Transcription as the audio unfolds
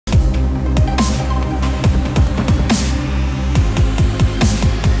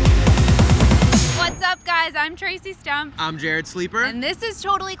Traci Stumpf. I'm Jarrett Sleeper. And this is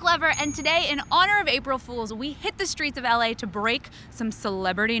Totally Clever. And today, in honor of April Fools, we hit the streets of LA to break some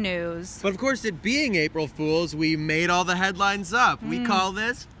celebrity news. But of course, it being April Fools, we made all the headlines up. We call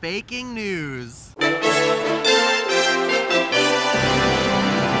this faking news.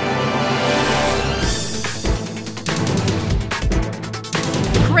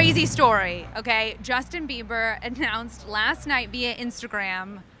 Crazy story, okay? Justin Bieber announced last night via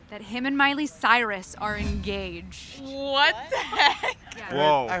Instagram that him and Miley Cyrus are engaged. What the heck? Yeah.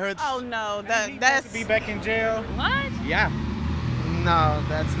 Whoa. I heard. Oh no, that's Be back in jail. What? Yeah. No,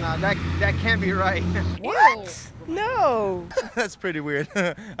 that's not. That can't be right. what? No. That's pretty weird.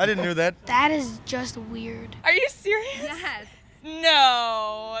 I didn't know that. That is just weird. Are you serious? Yes.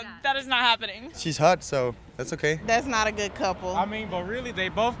 No, Yeah. that is not happening. She's hot, so that's okay. That's not a good couple. I mean, but really, they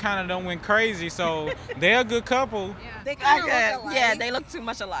both kind of done went crazy, so they're a good couple. They kind of look alike. Yeah, they look too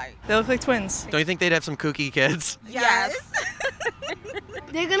much alike. They look like twins. Don't you think they'd have some kooky kids? Yes.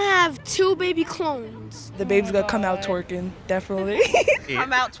 They're gonna have 2 baby clones. The baby's gonna come out twerking, definitely.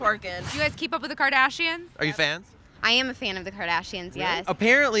 I'm out twerking. You guys keep up with the Kardashians? Are you fans? I am a fan of the Kardashians, yes.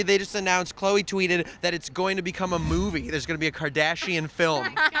 Apparently, they just announced, Khloe tweeted that it's going to become a movie. There's going to be a Kardashian film.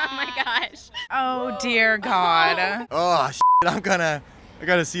 Oh my gosh. Oh dear God. Oh, shit, I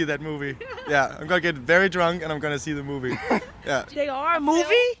gotta see that movie. Yeah, I'm gonna get very drunk and I'm gonna see the movie. Yeah. They are a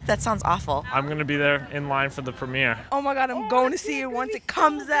movie? That sounds awful. I'm gonna be there in line for the premiere. Oh my God, I'm going to see it once it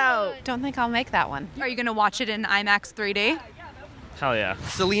comes out. Don't think I'll make that one. Are you gonna watch it in IMAX 3D? Hell yeah.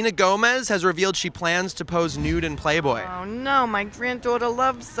 Selena Gomez has revealed she plans to pose nude in Playboy. Oh no, my granddaughter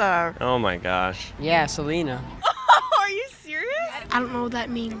loves her. Oh my gosh. Yeah, Selena. Are you serious? I don't know what that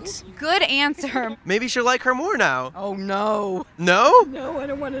means. Good answer. Maybe she'll like her more now. Oh no. No? No, I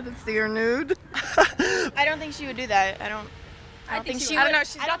don't want her to see her nude. I don't think she would do that. I don't think she would. I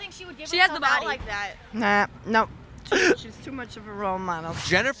don't think she would give She has the herself out body. like that. Nah, no. She's too much of a role model.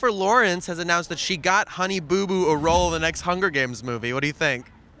 Jennifer Lawrence has announced that she got Honey Boo Boo a role in the next Hunger Games movie. What do you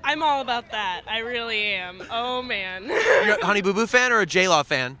think? I'm all about that. I really am. Oh man. You're a Honey Boo Boo fan or a J-Law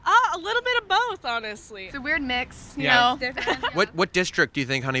fan? A little bit of both, honestly. It's a weird mix, you Yeah. know? What district do you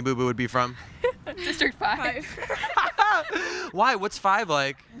think Honey Boo Boo would be from? District 5. Why? What's 5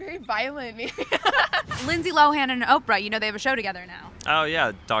 like? Very violent. Lindsay Lohan and Oprah, you know they have a show together now. Oh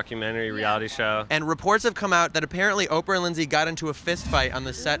yeah, documentary reality show. And reports have come out that apparently Oprah and Lindsay got into a fist fight on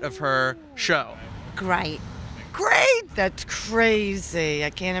the set of her show. Great. Great! That's crazy. I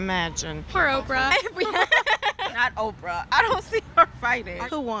can't imagine. Poor Oprah. Not Oprah. I don't see her fighting.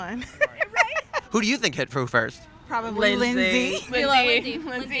 Who won? Who do you think hit who first? Probably Lindsay.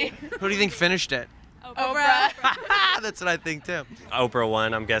 Lindsay. Who do you think finished it? Oprah. That's what I think too. Oprah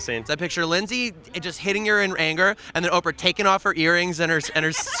won, I'm guessing. I picture Lindsay just hitting her in anger, and then Oprah taking off her earrings and her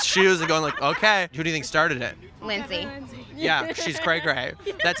shoes and going like, okay. Who do you think started it? Lindsay. Yeah, she's cray-cray.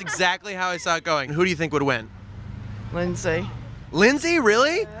 That's exactly how I saw it going. Who do you think would win? Lindsay. Lindsay,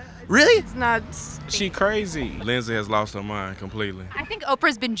 really? Really? It's nuts. She crazy. Lindsay has lost her mind completely. I think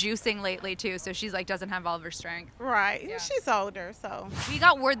Oprah's been juicing lately too, so she's like doesn't have all of her strength. Right. Yeah. She's older, so. We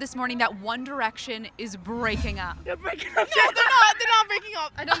got word this morning that One Direction is breaking up. They're breaking up. No, they're not breaking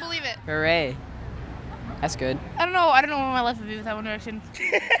up. I don't believe it. Hooray. That's good. I don't know what my life would be without One Direction.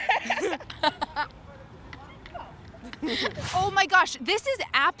 Oh my gosh, this is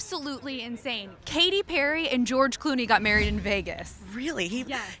absolutely insane. Katy Perry and George Clooney got married in Vegas. Really?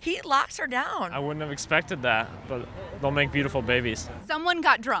 He locks her down. I wouldn't have expected that, but they'll make beautiful babies. Someone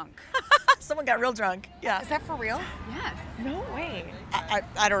got drunk. Someone got real drunk. Yeah. Is that for real? Yes. No way.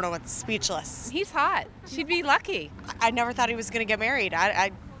 I don't know. It's speechless. He's hot. She'd be lucky. I never thought he was going to get married.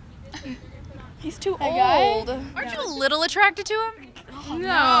 He's too old. Aren't you a little attracted to him?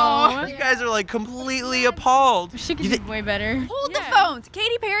 No. You guys are like completely appalled. She could do way better. Hold the phones.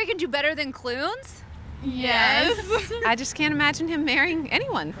 Katy Perry can do better than Clunes? Yes. I just can't imagine him marrying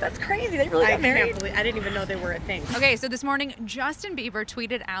anyone. That's crazy. They really got married. I didn't even know they were a thing. Okay, so this morning, Justin Bieber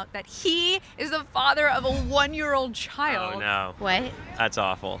tweeted out that he is the father of a 1-year-old child. Oh no. What? That's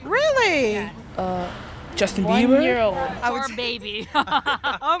awful. Really? Justin Bieber? 1-year-old. Poor baby.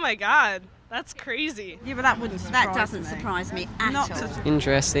 Oh my God. That's crazy. Yeah, but that wouldn't surprise me. That doesn't surprise me at all.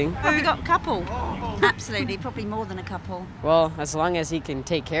 Interesting. Have we got a couple? Absolutely, probably more than a couple. Well, as long as he can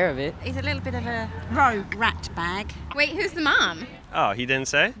take care of it. He's a little bit of a rogue rat bag. Wait, who's the mom? Oh, he didn't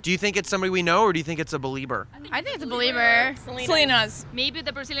say? Do you think it's somebody we know, or do you think it's a believer? I think it's a believer. Selena's. Maybe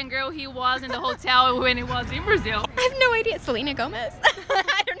the Brazilian girl he was in the hotel when he was in Brazil. I have no idea. Selena Gomez?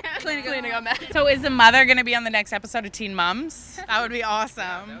 I don't know. Selena Gomez. So is the mother going to be on the next episode of Teen Moms? That would be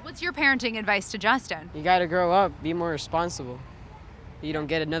awesome. What's your parenting advice to Justin? You gotta grow up, be more responsible. you don't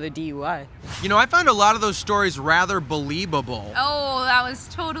get another DUI. You know, I found a lot of those stories rather believable. Oh, that was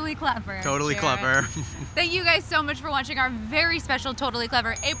totally clever. Totally Jarrett. clever. Thank you guys so much for watching our very special Totally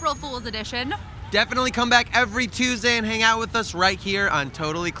Clever April Fool's edition. Definitely come back every Tuesday and hang out with us right here on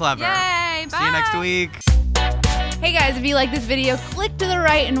Totally Clever. Yay, bye. See you next week. Hey guys, if you like this video, click to the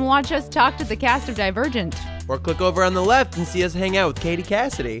right and watch us talk to the cast of Divergent. Or click over on the left and see us hang out with Katie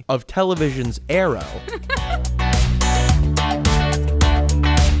Cassidy of television's Arrow.